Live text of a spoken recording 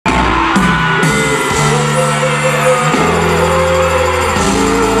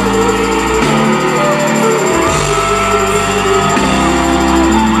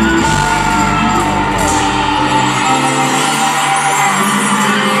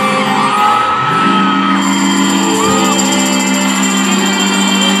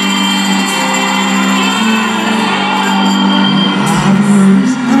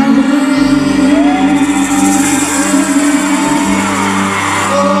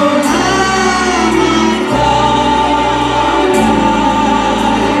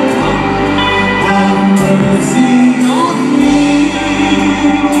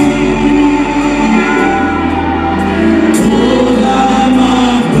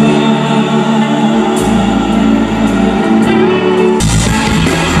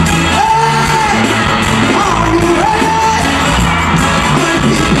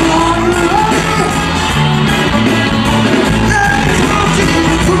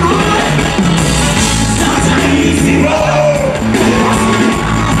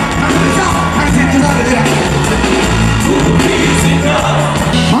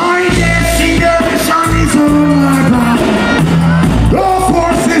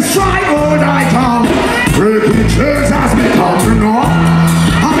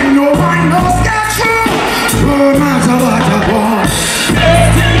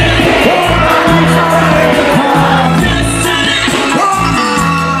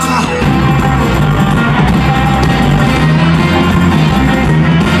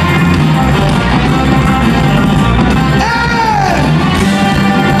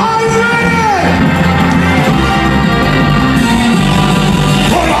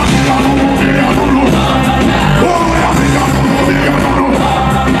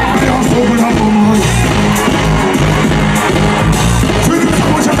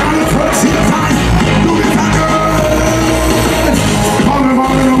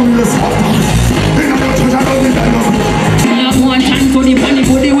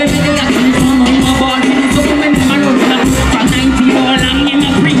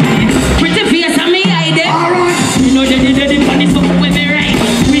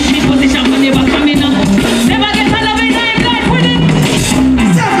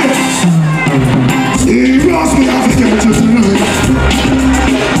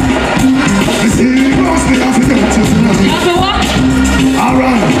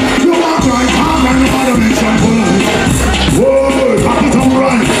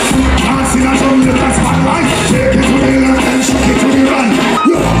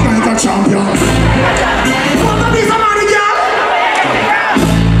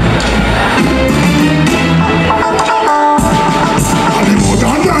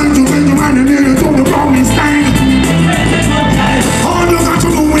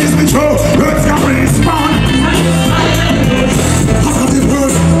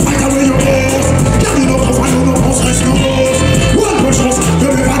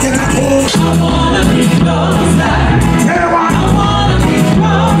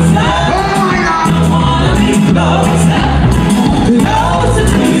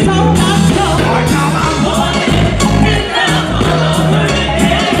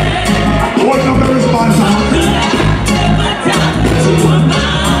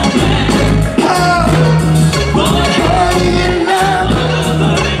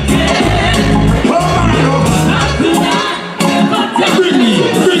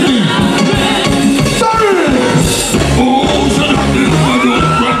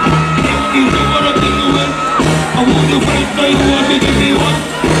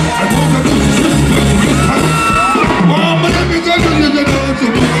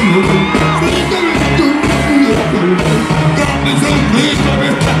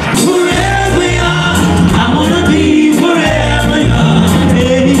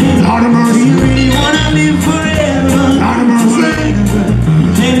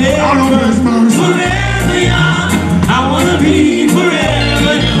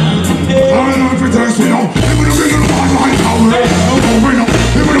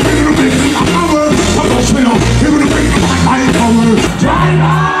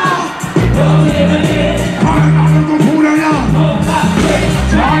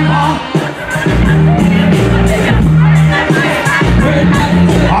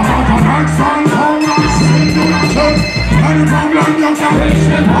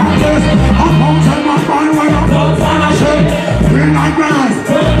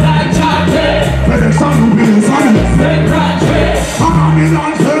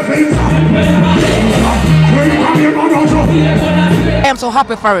I am so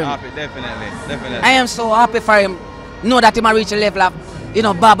happy for him. Happy, definitely. I am so happy for him. Know that he might reach a level of, you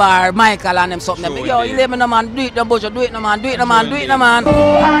know, Baba or Michael and them something. Sure, yo, you let me no man, do it no Buju, do it no man, do it no man, do it no man.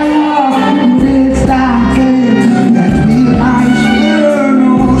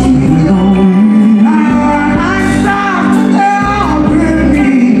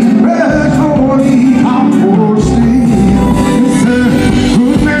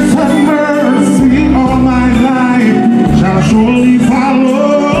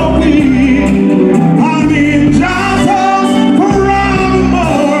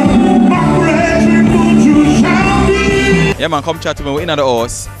 Yeah man, come chat to me. We're in the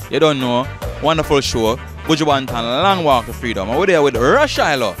house. You don't know. Wonderful show. Buju Banton, Long Walk to Freedom. And we're there with Rush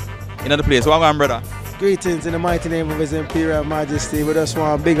Island in the place. Welcome, brother. Greetings in the mighty name of His Imperial Majesty. We just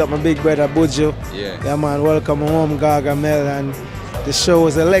want to big up my big brother Buju. Yeah man, welcome home Gaga Mel, and the show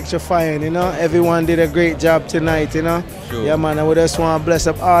was electrifying, you know. Everyone did a great job tonight, you know. Sure. Yeah man, and we just want to bless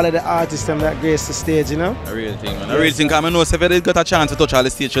up all of the artists that grace the stage, you know. A real thing, man. A real thing, because I know if you got a chance to touch all the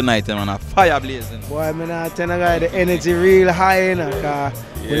stage tonight, man, a fire blazing. Boy, I mean, I tell you guys, the energy real high, you know, because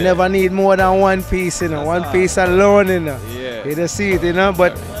we never need more than one piece, you know. One piece alone, you know. You just see it, you know.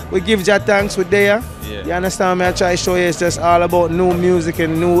 But we give Jah thanks, we're there. You understand me? I try to show you it's just all about new music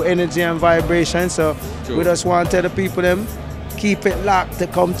and new energy and vibration. So we just want to tell the people them, keep it locked to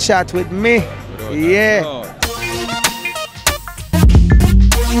come chat with me.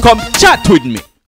 Come chat with me.